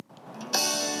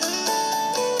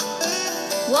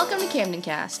Welcome to Camden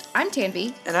Cast. I'm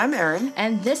Tanvi. And I'm Erin.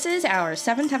 And this is our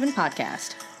Seventh Heaven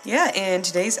podcast. Yeah, in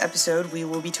today's episode, we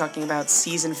will be talking about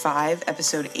Season 5,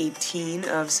 Episode 18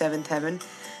 of Seventh Heaven,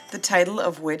 the title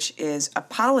of which is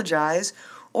Apologize,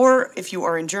 or if you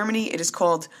are in Germany, it is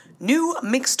called New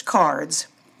Mixed Cards.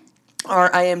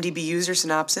 Our IMDb user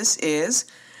synopsis is,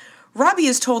 Robbie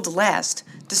is told last,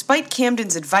 despite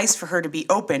Camden's advice for her to be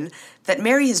open, that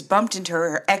Mary has bumped into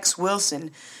her ex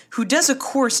Wilson, who does a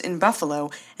course in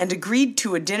Buffalo and agreed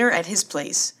to a dinner at his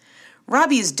place.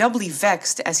 Robbie is doubly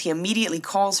vexed as he immediately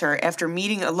calls her after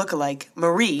meeting a lookalike,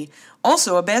 Marie,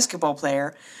 also a basketball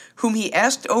player, whom he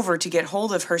asked over to get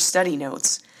hold of her study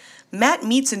notes. Matt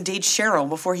meets and dates Cheryl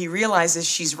before he realizes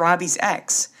she's Robbie's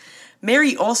ex.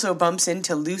 Mary also bumps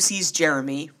into Lucy's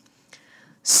Jeremy.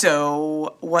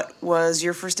 So, what was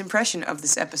your first impression of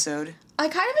this episode? I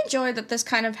kind of enjoyed that this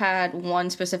kind of had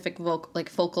one specific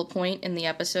focal point in the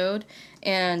episode,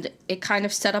 and it kind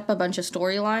of set up a bunch of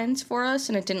storylines for us,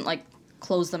 and it didn't,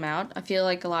 close them out. I feel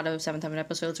like a lot of Seventh Heaven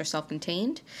episodes are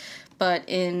self-contained, but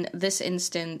in this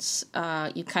instance,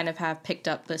 you kind of have picked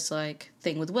up this,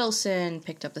 thing with Wilson,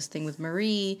 picked up this thing with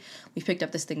Marie, we picked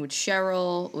up this thing with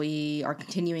Cheryl, we are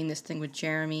continuing this thing with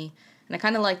Jeremy. And I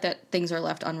kind of like that things are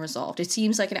left unresolved. It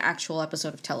seems like an actual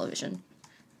episode of television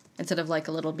instead of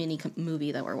a little mini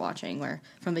movie that we're watching where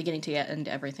from beginning to end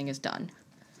everything is done.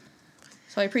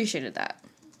 So I appreciated that.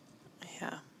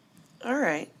 Yeah. All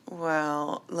right.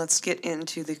 Well, let's get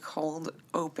into the cold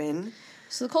open.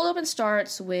 So the cold open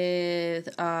starts with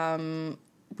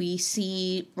we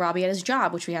see Robbie at his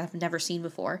job, which we have never seen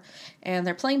before. And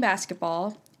they're playing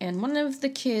basketball. And one of the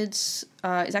kids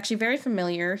is actually very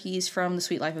familiar. He's from The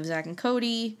Sweet Life of Zack and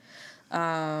Cody,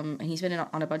 and he's been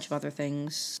on a bunch of other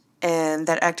things. And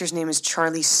that actor's name is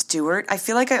Charlie Stewart. I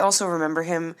feel like I also remember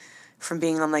him from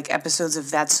being on, episodes of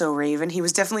That's So Raven. He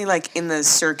was definitely, in the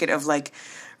circuit of,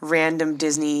 random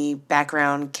Disney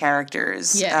background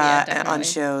characters on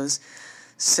shows.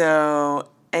 So,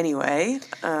 anyway...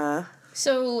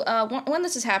 So, when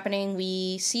this is happening,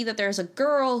 we see that there's a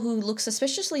girl who looks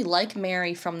suspiciously like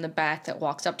Mary from the back that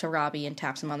walks up to Robbie and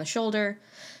taps him on the shoulder.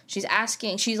 She's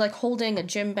holding a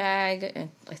gym bag, and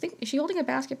I think, is she holding a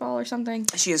basketball or something?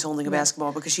 She is holding a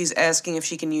basketball because she's asking if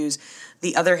she can use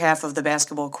the other half of the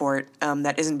basketball court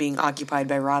that isn't being occupied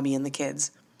by Robbie and the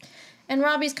kids. And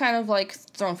Robbie's kind of,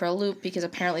 thrown for a loop because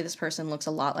apparently this person looks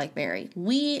a lot like Mary.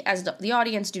 We, as the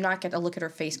audience, do not get a look at her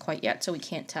face quite yet, so we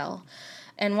can't tell.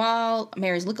 And while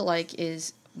Mary's lookalike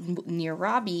is near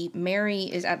Robbie, Mary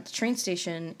is at the train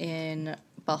station in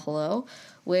Buffalo,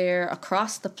 where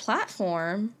across the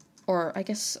platform, or I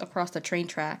guess across the train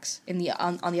tracks, on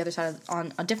the other side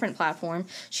on a different platform,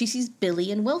 she sees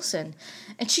Billy and Wilson,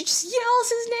 and she just yells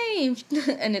his name,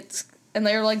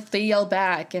 and they yell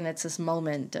back, and it's this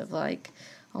moment of oh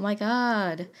my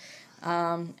god,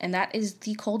 and that is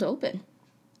the cold open.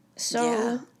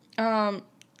 So,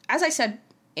 as I said.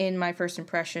 In my first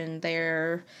impression,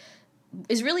 there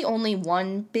is really only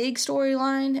one big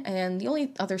storyline, and the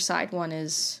only other side one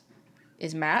is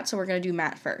Matt, so we're going to do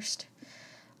Matt first.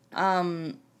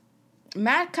 Matt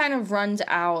kind of runs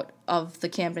out of the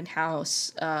Camden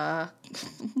house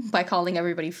by calling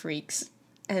everybody freaks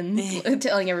and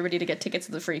telling everybody to get tickets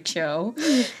to the freak show.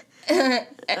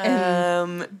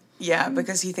 Yeah,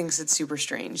 because he thinks it's super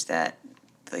strange that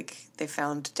they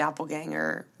found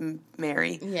doppelganger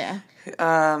Mary. Yeah.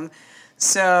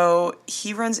 So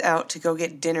he runs out to go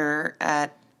get dinner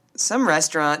at some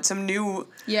restaurant, some new...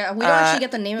 Yeah, we don't actually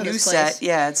get the name of this place. Set.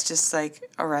 Yeah, it's just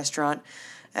a restaurant.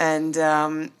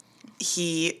 And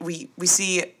we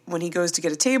see when he goes to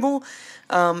get a table,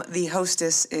 the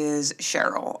hostess is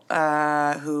Cheryl,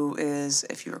 who is,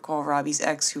 if you recall, Robbie's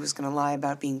ex, who was going to lie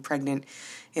about being pregnant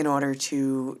in order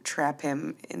to trap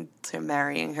him into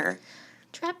marrying her.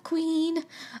 Trap queen.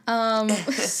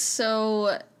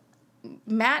 So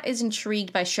Matt is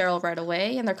intrigued by Cheryl right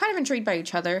away, and they're kind of intrigued by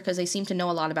each other because they seem to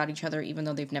know a lot about each other even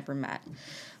though they've never met.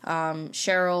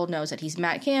 Cheryl knows that he's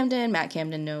Matt Camden. Matt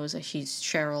Camden knows that she's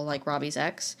Cheryl, Robbie's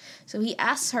ex. So he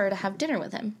asks her to have dinner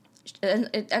with him. And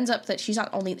it ends up that she's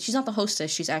not the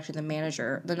hostess, she's actually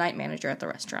the night manager at the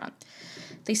restaurant.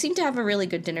 They seem to have a really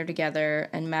good dinner together,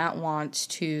 and Matt wants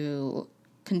to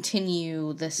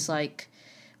continue this,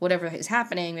 whatever is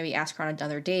happening, maybe ask her on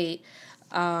another date.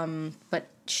 But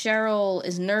Cheryl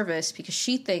is nervous because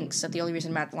she thinks that the only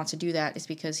reason Matt wants to do that is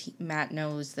because Matt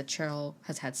knows that Cheryl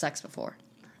has had sex before.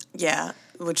 Yeah,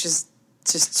 which is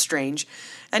just strange.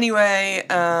 Anyway,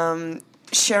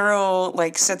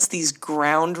 Cheryl, sets these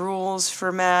ground rules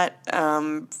for Matt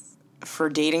for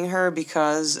dating her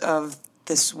because of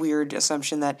this weird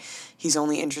assumption that he's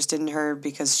only interested in her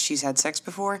because she's had sex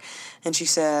before. And she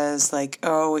says, like,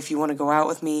 oh, if you want to go out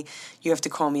with me, you have to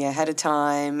call me ahead of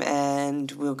time,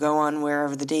 and we'll go on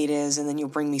wherever the date is, and then you'll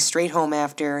bring me straight home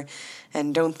after,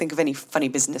 and don't think of any funny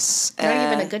business.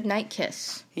 Not even a good night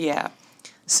kiss. Yeah.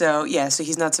 So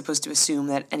he's not supposed to assume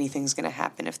that anything's going to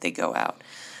happen if they go out.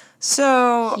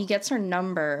 So he gets her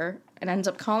number and ends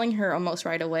up calling her almost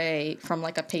right away from,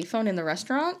 like, a payphone in the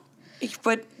restaurant.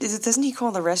 But doesn't he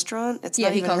call the restaurant? It's Yeah,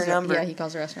 not even her number. Yeah, he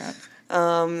calls the restaurant.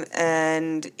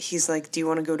 And he's like, do you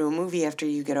want to go to a movie after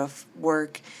you get off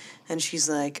work? And she's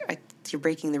like, you're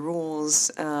breaking the rules.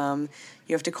 You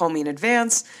have to call me in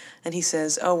advance. And he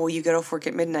says, oh, well, you get off work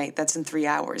at midnight. That's in 3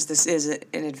 hours. This is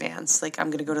in advance. Like, I'm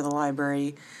going to go to the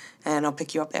library, and I'll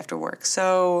pick you up after work.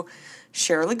 So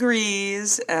Cheryl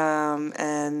agrees,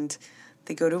 and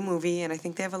they go to a movie, and I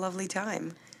think they have a lovely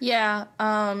time. Yeah,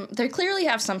 they clearly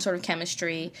have some sort of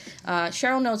chemistry.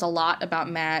 Cheryl knows a lot about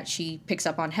Matt. She picks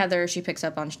up on Heather. She picks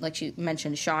up on, like she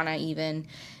mentioned, Shauna even.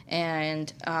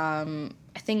 And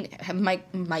I think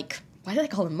Mike, why did I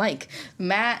call him Mike?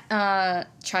 Matt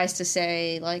tries to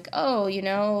say, like,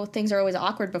 oh, things are always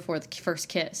awkward before the first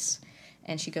kiss.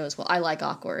 And she goes, well, I like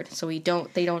awkward. So they don't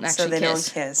actually kiss. So they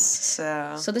don't kiss.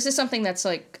 So this is something that's,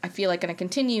 like, I feel like going to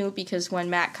continue, because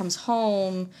when Matt comes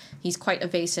home, he's quite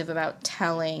evasive about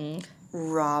telling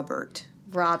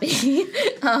Robbie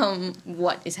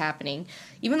what is happening.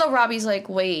 Even though Robbie's like,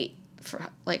 wait, for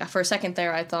a second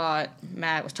there, I thought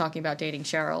Matt was talking about dating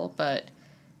Cheryl, but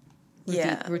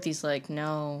Ruthie's like,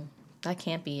 no, that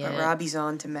can't be it. Robbie's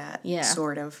on to Matt,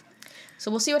 sort of. So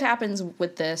we'll see what happens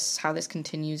with this, how this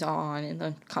continues on in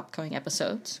the upcoming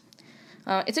episodes.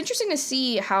 It's interesting to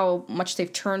see how much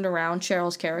they've turned around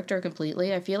Cheryl's character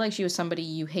completely. I feel like she was somebody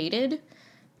you hated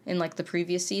in, like, the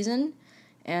previous season,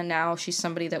 and now she's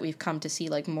somebody that we've come to see,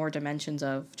 like, more dimensions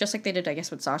of, just like they did, I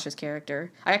guess, with Sasha's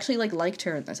character. I actually, like, liked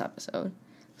her in this episode.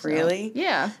 So, really?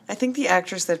 Yeah. I think the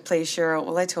actress that plays Cheryl,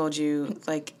 well, I told you,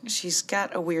 like, she's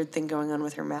got a weird thing going on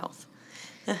with her mouth.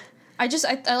 I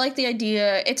like the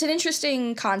idea. It's an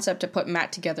interesting concept to put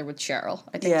Matt together with Cheryl.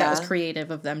 I think that was creative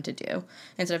of them to do,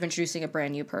 instead of introducing a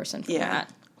brand new person for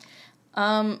Matt.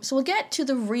 So we'll get to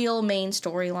the real main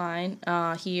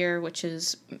storyline here, which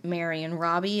is Mary and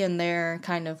Robbie and their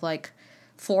kind of, like,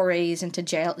 forays into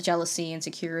jealousy,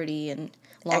 insecurity, and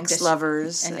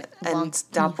ex-lovers and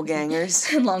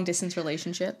doppelgangers. And long-distance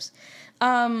relationships.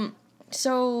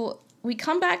 So we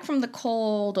come back from the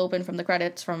cold open from the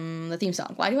credits from the theme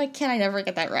song. Can't I never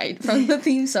get that right? From the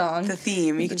theme song. The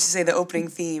theme. You can just say the opening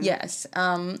theme. Yes.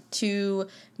 To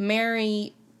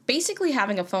Mary basically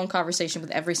having a phone conversation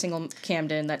with every single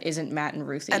Camden that isn't Matt and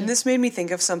Ruthie. And this made me think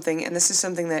of something, and this is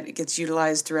something that gets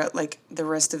utilized throughout, like, the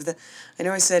rest of the... I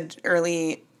know I said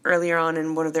earlier on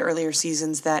in one of the earlier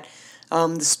seasons that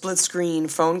the split-screen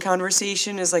phone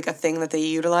conversation is, like, a thing that they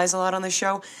utilize a lot on the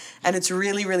show, and it's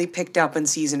really, really picked up in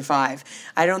Season 5.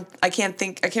 I can't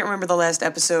remember the last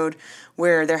episode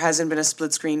where there hasn't been a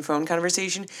split-screen phone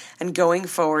conversation, and going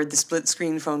forward, the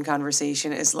split-screen phone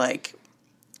conversation is, like,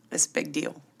 it's a big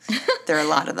deal. There are a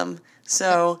lot of them.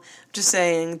 So, just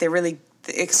saying, they really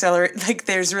accelerate, like,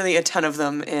 there's really a ton of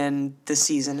them in this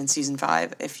season, in Season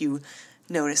 5, if you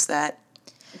notice that.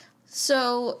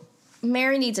 So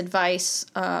Mary needs advice.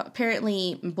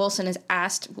 Apparently, Wilson has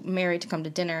asked Mary to come to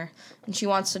dinner, and she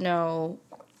wants to know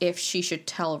if she should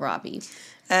tell Robbie.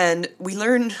 And we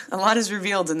learn a lot is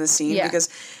revealed in this scene because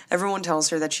everyone tells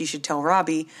her that she should tell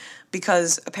Robbie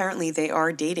because apparently they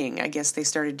are dating. I guess they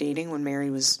started dating when Mary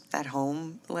was at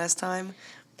home last time.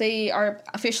 They are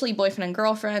officially boyfriend and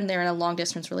girlfriend. They're in a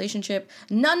long-distance relationship.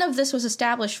 None of this was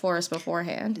established for us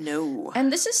beforehand. No.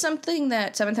 And this is something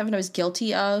that Seventh Heaven was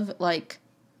guilty of, like,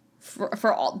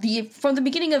 from the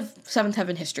beginning of Seventh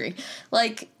Heaven history,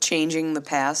 like changing the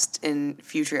past in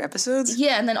future episodes.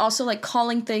 Yeah, and then also like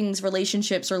calling things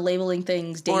relationships or labeling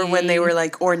things dating. Or when they were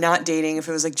like, or not dating. If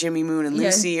it was like Jimmy Moon and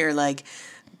Lucy, or like,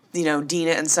 you know,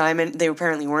 Dina and Simon, they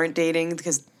apparently weren't dating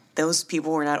because those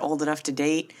people were not old enough to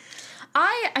date.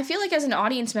 I feel like as an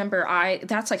audience member,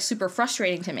 that's like super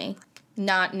frustrating to me,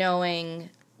 not knowing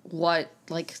what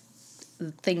like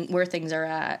where things are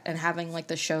at and having like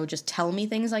the show just tell me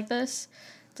things like this.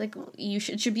 It's like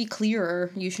it should be clearer.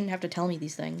 You shouldn't have to tell me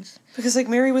these things. Because like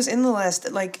Mary was in the last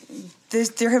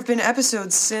there have been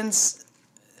episodes since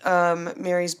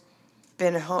Mary's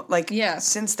been home,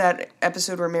 since that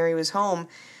episode where Mary was home,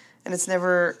 and it's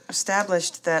never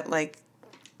established that like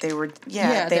they were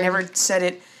they never said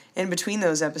it in between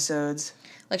those episodes.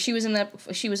 Like she was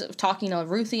talking to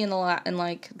Ruthie in the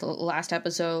last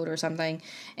episode or something,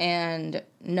 and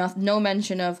no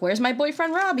mention of where's my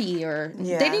boyfriend Robbie, or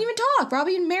they didn't even talk.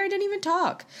 Robbie and Mary didn't even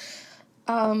talk.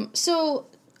 So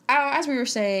as we were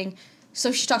saying,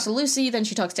 so she talks to Lucy, then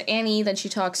she talks to Annie, then she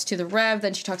talks to the Rev,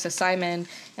 then she talks to Simon,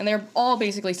 and they're all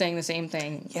basically saying the same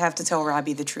thing. You have to tell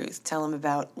Robbie the truth. Tell him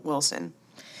about Wilson.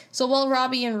 So while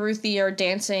Robbie and Ruthie are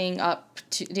dancing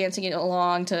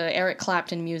along to Eric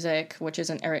Clapton music, which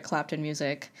isn't Eric Clapton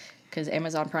music, because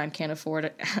Amazon Prime can't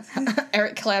afford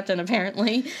Eric Clapton,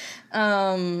 apparently.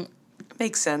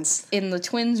 Makes sense. In the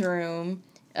twins' room,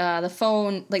 the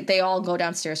phone, they all go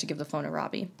downstairs to give the phone to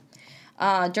Robbie.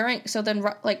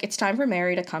 It's time for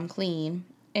Mary to come clean,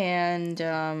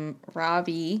 and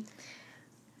Robbie,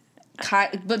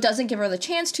 but doesn't give her the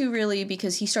chance to, really,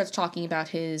 because he starts talking about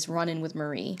his run-in with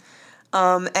Marie.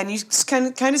 And you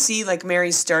kind of see,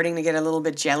 Mary's starting to get a little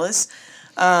bit jealous,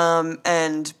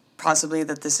 and possibly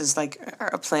that this is,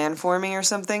 a plan forming or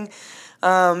something.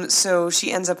 So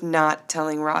she ends up not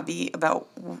telling Robbie about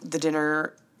the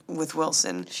dinner with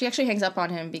Wilson. She actually hangs up on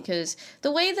him because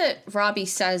the way that Robbie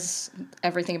says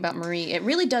everything about Marie, it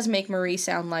really does make Marie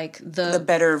sound like the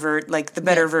better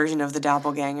version of the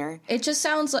doppelganger. It just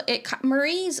sounds like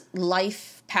Marie's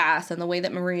life path and the way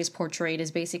that Marie is portrayed is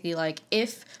basically like,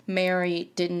 if Mary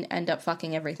didn't end up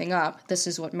fucking everything up, this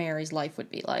is what Mary's life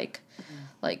would be like. Mm-hmm.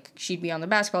 Like, she'd be on the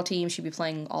basketball team, she'd be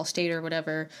playing all-state or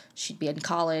whatever, she'd be in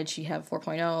college, she'd have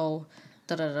 4.0,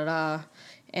 da-da-da-da,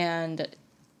 and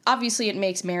obviously it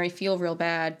makes Mary feel real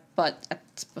bad,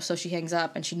 so she hangs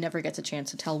up and she never gets a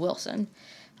chance to tell Wilson.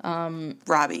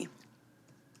 Robbie.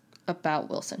 About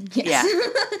Wilson. Yes.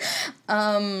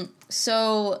 Yeah.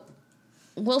 So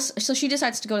she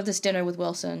decides to go to this dinner with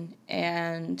Wilson,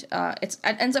 and it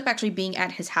ends up actually being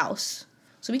at his house.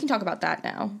 So we can talk about that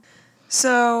now.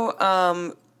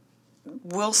 So,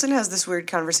 Wilson has this weird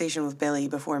conversation with Billy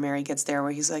before Mary gets there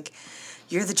where he's like,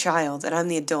 you're the child and I'm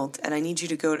the adult and I need you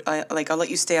to go, I'll let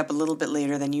you stay up a little bit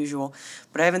later than usual,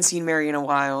 but I haven't seen Mary in a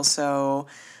while, so,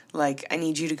 I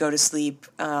need you to go to sleep,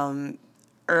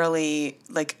 early,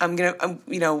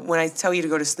 when I tell you to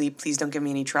go to sleep, please don't give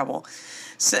me any trouble.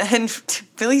 So, and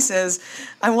Billy says,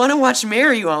 I want to watch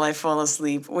Mary while I fall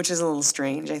asleep, which is a little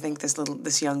strange. I think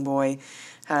this young boy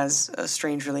has a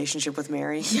strange relationship with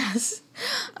Mary. Yes.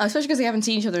 Especially because they haven't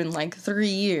seen each other in 3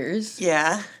 years.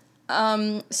 Yeah.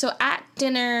 So at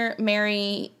dinner,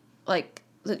 Mary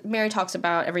talks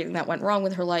about everything that went wrong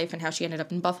with her life and how she ended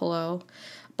up in Buffalo,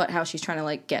 but how she's trying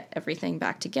to, get everything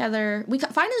back together. We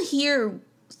finally hear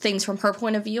things from her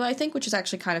point of view, I think, which is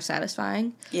actually kind of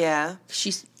satisfying. Yeah.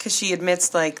 Because she admits,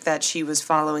 that she was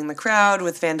following the crowd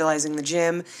with vandalizing the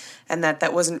gym, and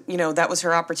that wasn't, that was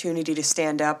her opportunity to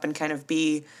stand up and kind of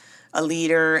be a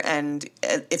leader, and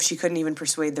if she couldn't even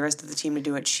persuade the rest of the team to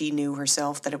do it, she knew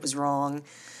herself that it was wrong.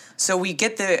 So we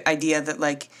get the idea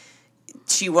that,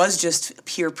 she was just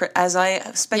as I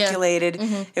speculated, yeah.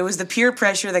 Mm-hmm. It was the peer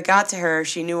pressure that got to her.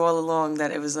 She knew all along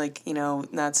that it was,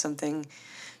 not something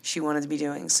she wanted to be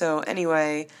doing. So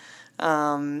anyway,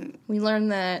 we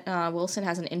learned that Wilson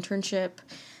has an internship,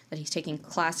 that he's taking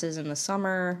classes in the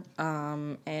summer,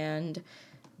 and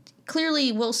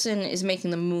clearly Wilson is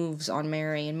making the moves on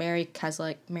Mary, and Mary's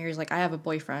like, I have a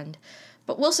boyfriend,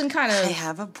 but Wilson kind of... I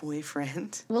have a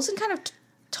boyfriend? Wilson kind of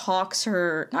talks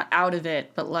her, not out of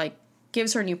it, but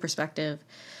gives her a new perspective,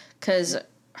 because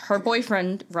her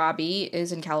boyfriend Robbie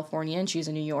is in California and she's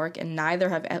in New York, and neither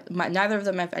of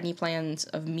them have any plans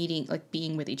of meeting,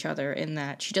 being with each other, in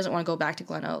that she doesn't want to go back to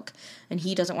Glen Oak and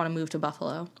he doesn't want to move to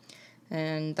Buffalo.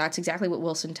 And that's exactly what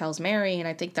Wilson tells Mary, and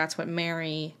I think that's what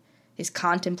Mary is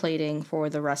contemplating for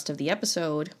the rest of the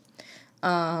episode,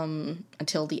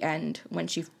 until the end,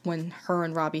 when her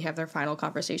and Robbie have their final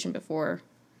conversation before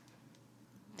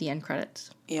the end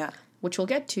credits. Yeah. Which we'll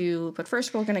get to, but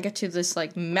first we're going to get to this,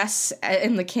 mess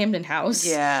in the Camden house.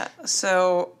 Yeah,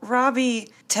 so Robbie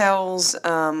tells,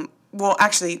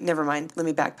 actually, never mind, let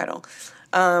me backpedal.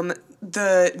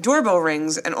 The doorbell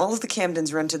rings, and all of the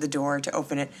Camdens run to the door to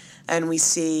open it, and we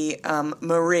see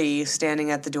Marie standing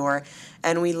at the door,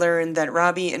 and we learn that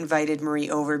Robbie invited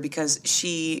Marie over because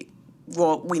we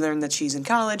learned that she's in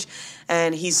college,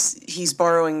 and he's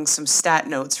borrowing some stat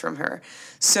notes from her.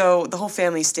 So the whole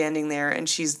family's standing there, and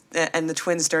the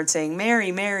twins start saying,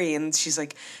 Mary, Mary, and she's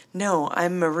like, no,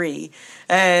 I'm Marie.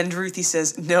 And Ruthie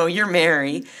says, no, you're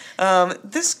Mary.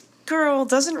 This girl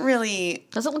doesn't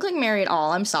look like Mary at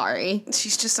all, I'm sorry.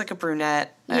 She's just a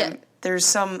brunette. Yeah. There's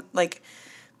some,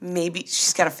 maybe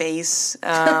she's got a face.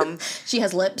 She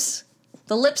has lips.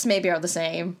 The lips maybe are the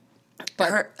same.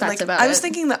 But that's about it. I was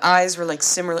thinking the eyes were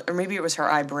similar, or maybe it was her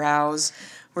eyebrows,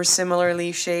 were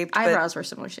similarly shaped. Eyebrows were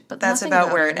similar shaped, but that's nothing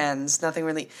about where it. it ends. Nothing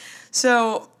really.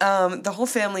 So the whole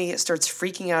family starts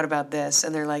freaking out about this,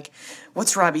 and they're like,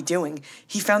 "What's Robbie doing?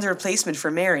 He found a replacement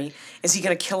for Mary. Is he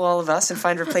going to kill all of us and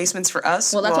find replacements for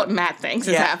us?" Well, that's what Matt thinks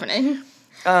is happening.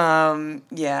 And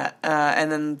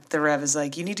then the Rev is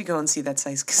like, "You need to go and see that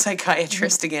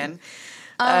psychiatrist again."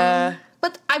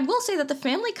 But I will say that the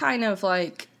family kind of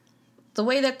like the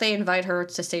way that they invite her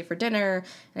to stay for dinner,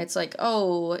 and it's like,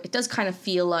 oh, it does kind of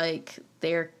feel like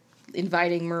they're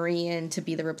inviting Marie in to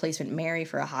be the replacement Mary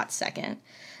for a hot second.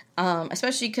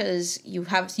 Especially because you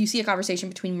see a conversation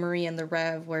between Marie and the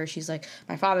Rev where she's like,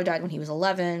 my father died when he was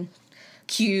 11.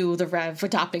 Cue the Rev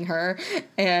adopting her,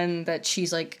 and that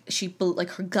she's like,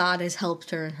 her God has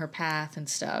helped her in her path and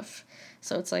stuff.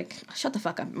 So it's like, shut the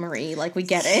fuck up, Marie. Like, we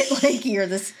get it. Like, you're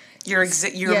this. You're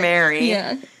Mary.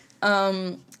 Yeah.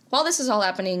 While this is all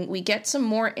happening, we get some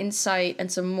more insight and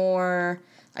some more,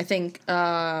 I think,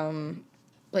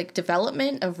 like,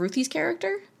 development of Ruthie's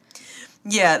character.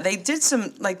 Yeah, they did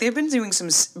some, like, they've been doing some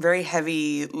very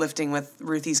heavy lifting with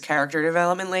Ruthie's character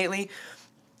development lately.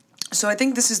 So I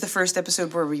think this is the first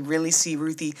episode where we really see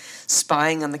Ruthie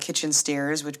spying on the kitchen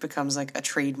stairs, which becomes, like, a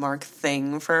trademark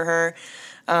thing for her.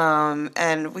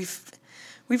 And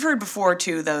we've heard before,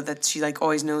 too, though, that she, like,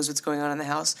 always knows what's going on in the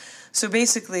house. So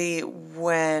basically,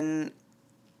 when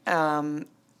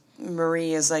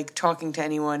Marie is, like, talking to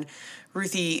anyone,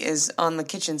 Ruthie is on the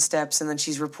kitchen steps, and then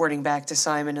she's reporting back to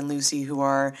Simon and Lucy, who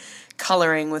are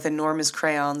coloring with enormous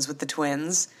crayons with the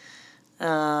twins.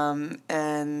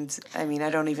 And, I mean, I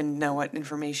don't even know what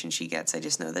information she gets. I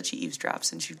just know that she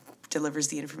eavesdrops and she delivers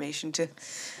the information to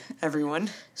everyone.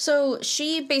 So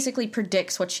she basically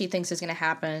predicts what she thinks is going to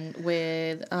happen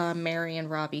with Mary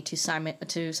and Robbie to Simon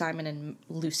and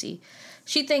Lucy.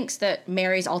 She thinks that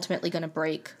Mary's ultimately going to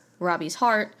break Robbie's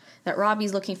heart, that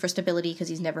Robbie's looking for stability because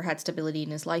he's never had stability in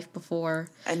his life before.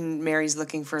 And Mary's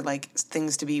looking for, like,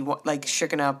 things to be, like,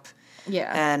 shooken up.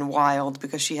 Yeah. And wild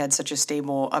because she had such a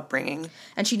stable upbringing.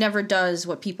 And she never does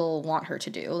what people want her to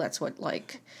do. That's what,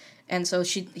 like... And so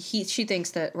she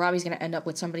thinks that Robbie's going to end up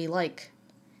with somebody like...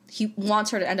 He wants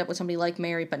her to end up with somebody like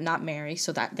Mary, but not Mary,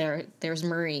 so that there's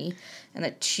Marie. And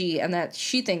that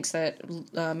she thinks that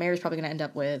Mary's probably going to end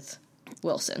up with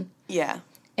Wilson. Yeah.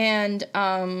 And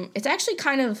it's actually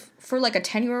kind of, for, like, a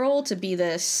 10-year-old to be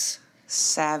this...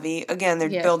 Savvy. Again,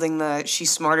 they're building she's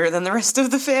smarter than the rest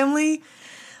of the family.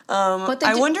 But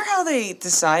I wonder how they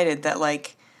decided that,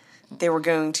 like, they were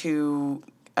going to,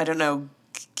 I don't know,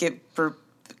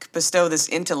 bestow this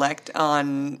intellect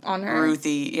on her?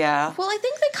 Ruthie, yeah. Well, I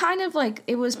think they kind of, like,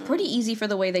 it was pretty easy for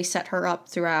the way they set her up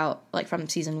throughout, like, from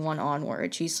season 1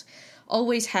 onward. She's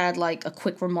always had, like, a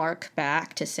quick remark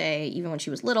back to say, even when she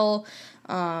was little.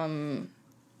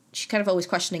 She's kind of always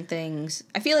questioning things.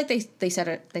 I feel like they set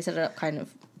it up kind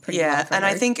of pretty well for and her.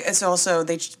 I think it's also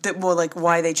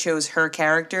why they chose her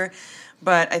character,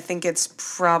 but I think it's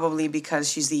probably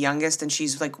because she's the youngest and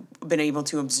she's, like, been able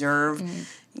to observe,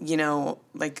 you know,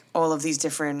 like, all of these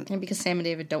different... And because Sam and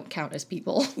David don't count as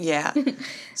people. Yeah.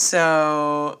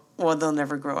 So, well, they'll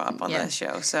never grow up on that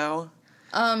show, so...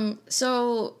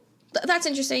 That's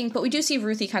interesting, but we do see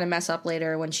Ruthie kind of mess up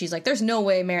later when she's like, there's no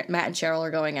way Matt and Cheryl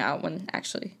are going out, when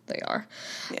actually they are.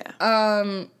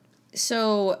 Yeah.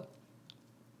 So...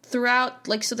 Throughout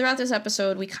this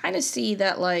episode, we kind of see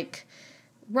that, like,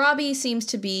 Robbie seems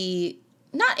to be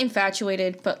not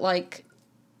infatuated, but, like,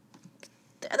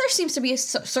 there seems to be a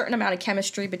certain amount of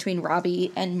chemistry between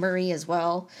Robbie and Marie as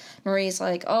well. Marie's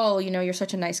like, oh, you know, you're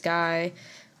such a nice guy.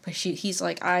 But he's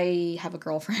like, I have a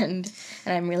girlfriend,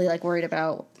 and I'm really, like, worried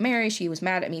about Mary. She was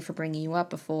mad at me for bringing you up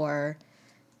before.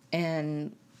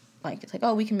 And, like, it's like,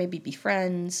 oh, we can maybe be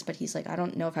friends. But he's like, I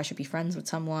don't know if I should be friends with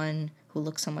someone who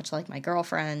looks so much like my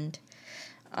girlfriend.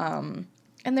 And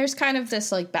there's kind of this,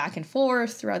 like, back and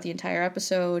forth throughout the entire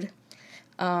episode.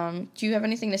 Do you have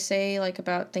anything to say, like,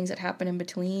 about things that happen in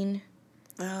between?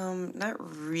 Not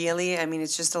really. I mean,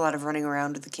 it's just a lot of running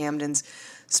around with the Camdens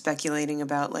speculating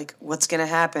about, like, what's going to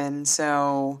happen,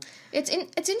 so... It's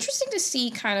interesting to see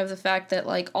kind of the fact that,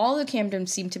 like, all the Camdens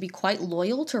seem to be quite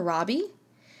loyal to Robbie.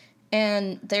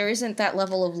 And there isn't that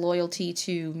level of loyalty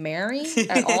to Mary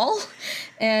at all.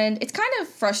 And it's kind of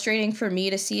frustrating for me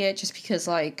to see it just because,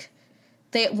 like,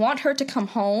 they want her to come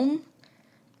home,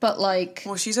 but, like...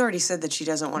 Well, she's already said that she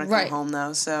doesn't want to come home,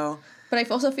 though, so... But I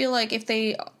also feel like if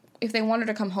they want her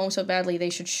to come home so badly, they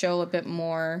should show a bit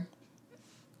more...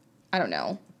 I don't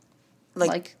know.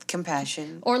 Like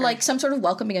compassion. Or, like, some sort of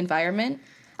welcoming environment.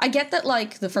 I get that,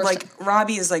 like, the first... Like,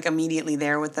 Robbie is, like, immediately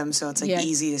there with them, so it's, like,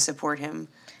 easy to support him.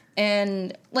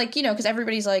 And, like, you know, because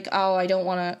everybody's like, oh, I don't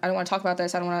want to talk about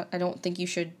this. I don't think you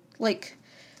should, like,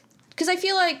 Because I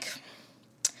feel like,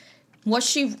 what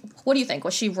do you think?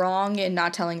 Was she wrong in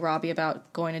not telling Robbie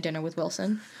about going to dinner with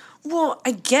Wilson? Well,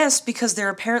 I guess because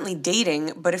they're apparently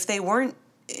dating, but if they weren't,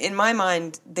 in my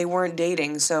mind, they weren't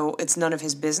dating, so it's none of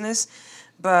his business.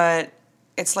 But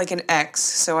it's like an ex,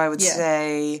 so I would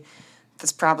say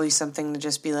that's probably something to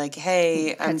just be like,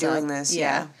 hey, I'm doing this.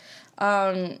 Yeah.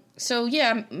 So,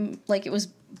 yeah, like, it was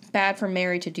bad for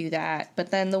Mary to do that.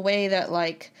 But then the way that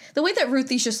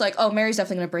Ruthie's just like, oh, Mary's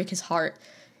definitely going to break his heart.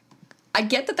 I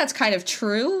get that that's kind of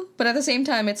true, but at the same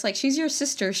time, it's like, she's your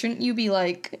sister. Shouldn't you be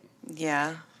like...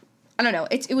 Yeah. I don't know.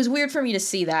 It was weird for me to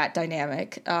see that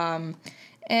dynamic.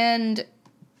 And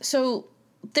so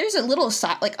there's a little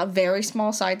a very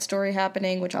small side story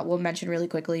happening, which I will mention really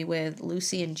quickly, with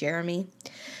Lucy and Jeremy.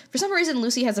 For some reason,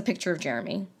 Lucy has a picture of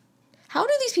Jeremy. How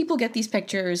do these people get these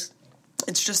pictures?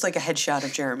 It's just like a headshot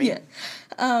of Jeremy. Yeah.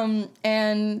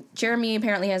 And Jeremy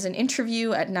apparently has an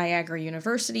interview at Niagara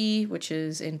University, which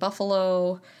is in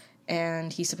Buffalo,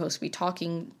 and he's supposed to be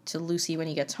talking to Lucy when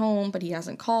he gets home, but he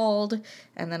hasn't called.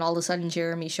 And then all of a sudden,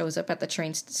 Jeremy shows up at the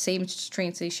same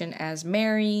train station as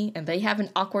Mary, and they have an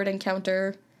awkward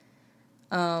encounter.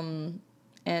 And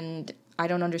I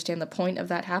don't understand the point of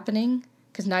that happening,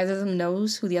 because neither of them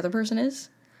knows who the other person is.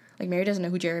 Like, Mary doesn't know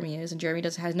who Jeremy is, and Jeremy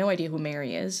has no idea who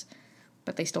Mary is,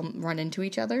 but they still run into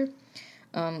each other.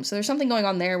 So there's something going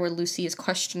on there where Lucy is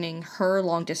questioning her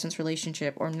long-distance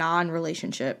relationship or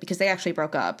non-relationship, because they actually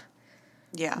broke up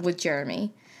with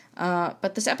Jeremy.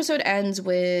 But this episode ends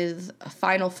with a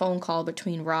final phone call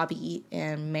between Robbie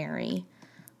and Mary,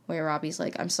 where Robbie's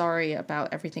like, I'm sorry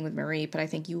about everything with Marie, but I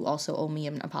think you also owe me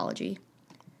an apology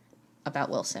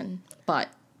about Wilson. But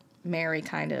Mary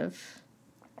kind of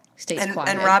stays quiet.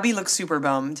 And Robbie looks super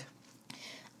bummed.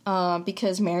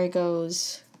 Because Mary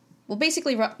goes... Well,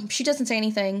 basically, she doesn't say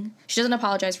anything. She doesn't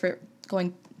apologize for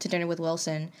going to dinner with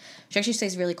Wilson. She actually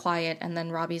stays really quiet, and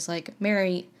then Robbie's like,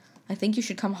 Mary, I think you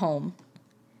should come home.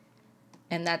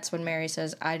 And that's when Mary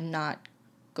says, I'm not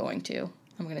going to.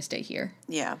 I'm going to stay here.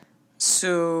 Yeah.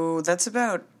 So that's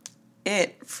about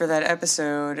it for that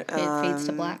episode. It fades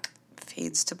to black.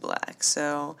 Fades to black.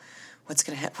 So what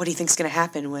do you think's going to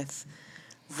happen with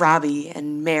Robbie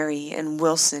and Mary and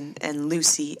Wilson and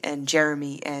Lucy and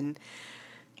Jeremy and...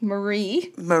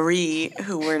 Marie,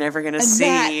 who we're never going to see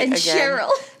Matt and again. Cheryl.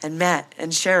 And Matt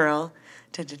and Cheryl.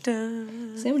 Da, da, da.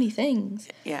 So many things.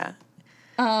 Yeah.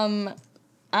 I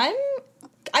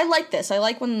like this. I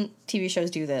like when TV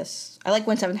shows do this. I like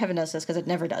when Seventh Heaven does this, because it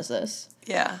never does this.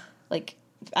 Yeah. Like,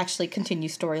 actually continue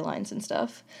storylines and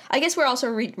stuff. I guess we're also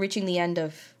reaching the end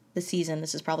of the season.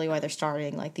 This is probably why they're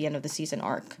starting, like, the end of the season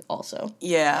arc also.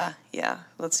 Yeah.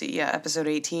 Let's see. Yeah, episode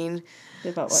 18.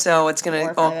 About, so it's going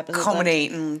to all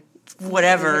culminate in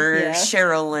whatever,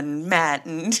 Cheryl and Matt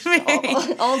and...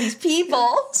 all these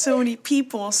people. So many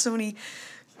people, so many...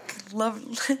 Evil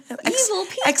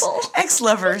people.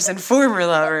 Ex-lovers and former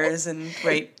lovers and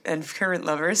current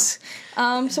lovers.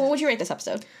 So what would you rate this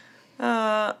episode?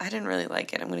 I didn't really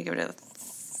like it. I'm going to give it a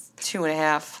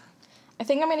 2.5. I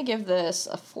think I'm going to give this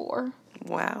a 4.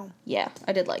 Wow. Yeah,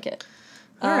 I did like it.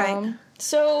 All right.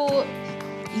 So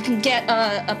you can get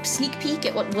a sneak peek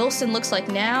at what Wilson looks like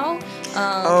now.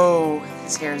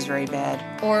 His hair is very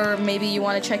bad. Or maybe you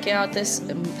want to check out this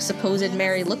supposed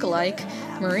Mary lookalike,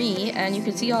 Marie, and you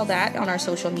can see all that on our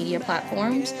social media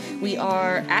platforms. We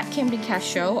are at Camden Cast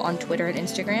Show on Twitter and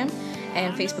Instagram,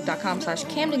 and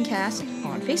facebook.com/CamdenCast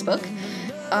on Facebook.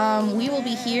 We will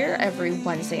be here every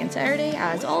Wednesday and Saturday,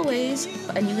 as always,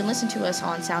 and you can listen to us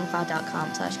on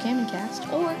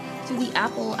soundcloud.com/CamdenCast or through the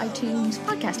Apple iTunes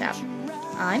podcast app.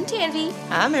 I'm Tanvi.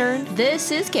 I'm Erin.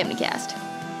 This is CamdenCast.